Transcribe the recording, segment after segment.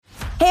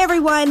Hey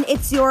everyone,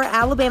 it's your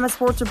Alabama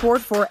Sports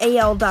Report for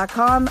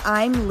AL.com.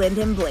 I'm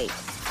Lyndon Blake.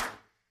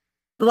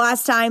 The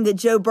last time that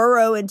Joe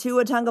Burrow and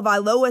Tua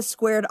Tagovailoa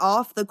squared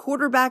off, the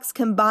quarterbacks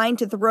combined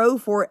to throw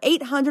for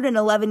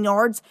 811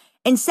 yards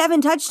and 7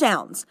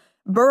 touchdowns.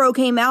 Burrow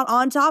came out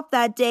on top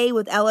that day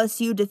with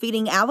LSU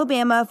defeating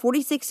Alabama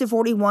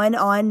 46-41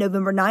 on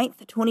November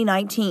 9th,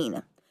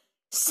 2019.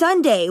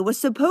 Sunday was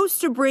supposed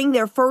to bring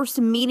their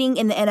first meeting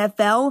in the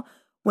NFL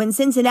when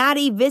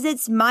Cincinnati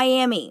visits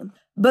Miami.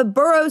 But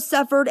Burrow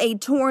suffered a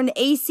torn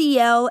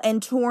ACL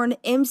and torn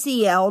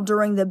MCL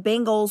during the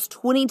Bengals'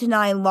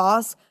 20-9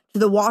 loss to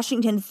the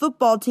Washington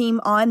football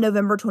team on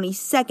November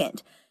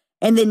 22nd.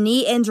 And the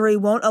knee injury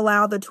won't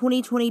allow the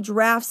 2020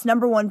 draft's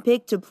number 1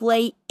 pick to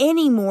play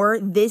anymore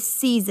this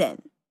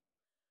season.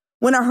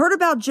 When I heard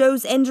about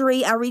Joe's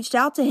injury, I reached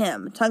out to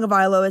him,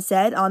 Tagovailoa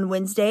said on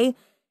Wednesday.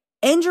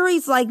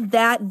 Injuries like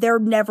that, they're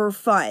never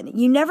fun.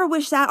 You never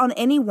wish that on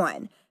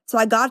anyone. So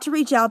I got to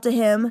reach out to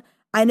him.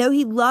 I know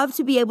he'd love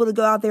to be able to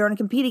go out there and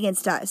compete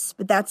against us,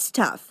 but that's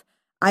tough.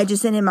 I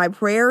just sent him my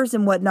prayers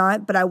and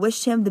whatnot, but I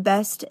wished him the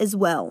best as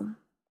well.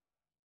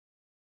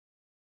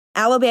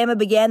 Alabama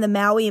began the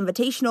Maui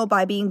Invitational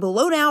by being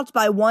blown out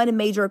by one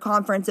major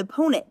conference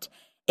opponent.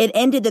 It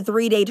ended the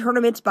 3-day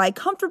tournament by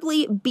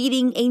comfortably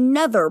beating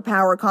another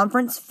power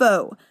conference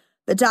foe.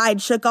 The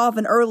Tide shook off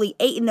an early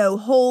 8-0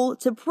 hole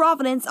to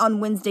Providence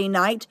on Wednesday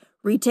night,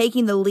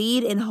 retaking the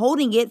lead and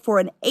holding it for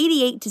an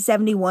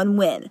 88-71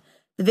 win.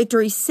 The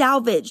victory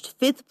salvaged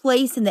 5th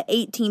place in the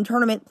 8-team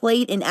tournament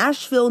played in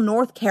Asheville,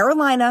 North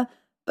Carolina,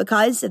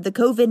 because of the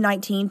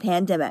COVID-19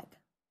 pandemic.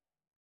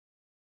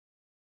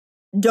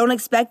 Don't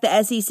expect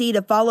the SEC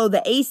to follow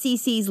the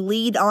ACC's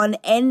lead on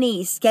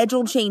any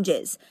schedule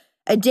changes.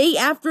 A day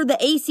after the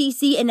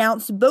ACC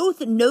announced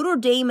both Notre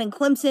Dame and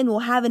Clemson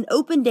will have an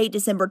open date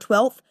December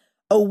 12th,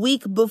 a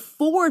week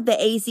before the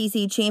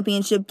ACC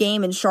championship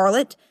game in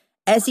Charlotte,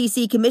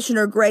 SEC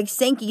Commissioner Greg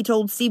Sankey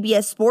told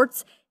CBS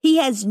Sports he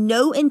has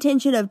no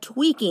intention of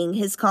tweaking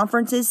his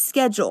conference's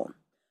schedule.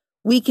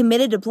 We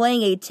committed to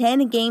playing a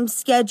 10-game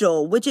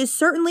schedule, which is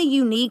certainly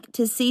unique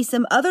to see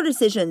some other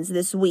decisions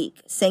this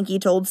week, Sankey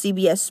told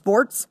CBS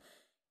Sports.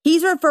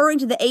 He's referring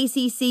to the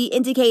ACC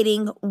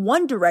indicating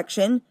one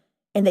direction,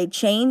 and they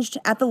changed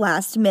at the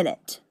last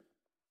minute.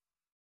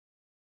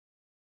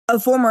 A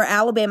former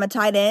Alabama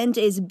tight end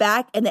is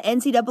back in the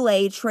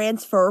NCAA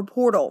transfer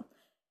portal.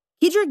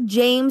 Kedrick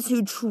James,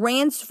 who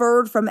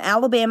transferred from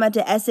Alabama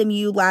to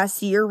SMU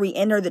last year,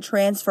 re-entered the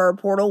transfer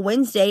portal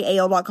Wednesday,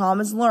 AL.com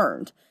has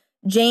learned.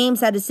 James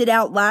had to sit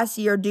out last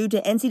year due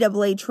to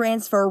NCAA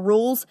transfer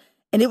rules,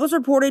 and it was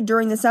reported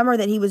during the summer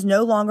that he was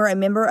no longer a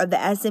member of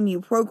the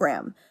SMU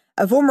program.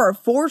 A former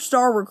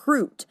 4-star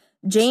recruit,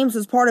 James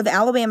was part of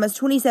Alabama's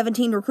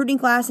 2017 recruiting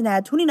class and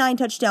had 29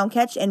 touchdown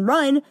catch and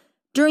run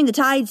during the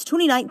Tide's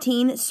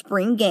 2019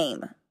 spring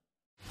game.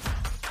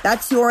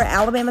 That's your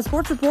Alabama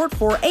Sports Report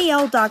for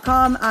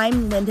AL.com.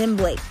 I'm Lyndon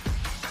Blake.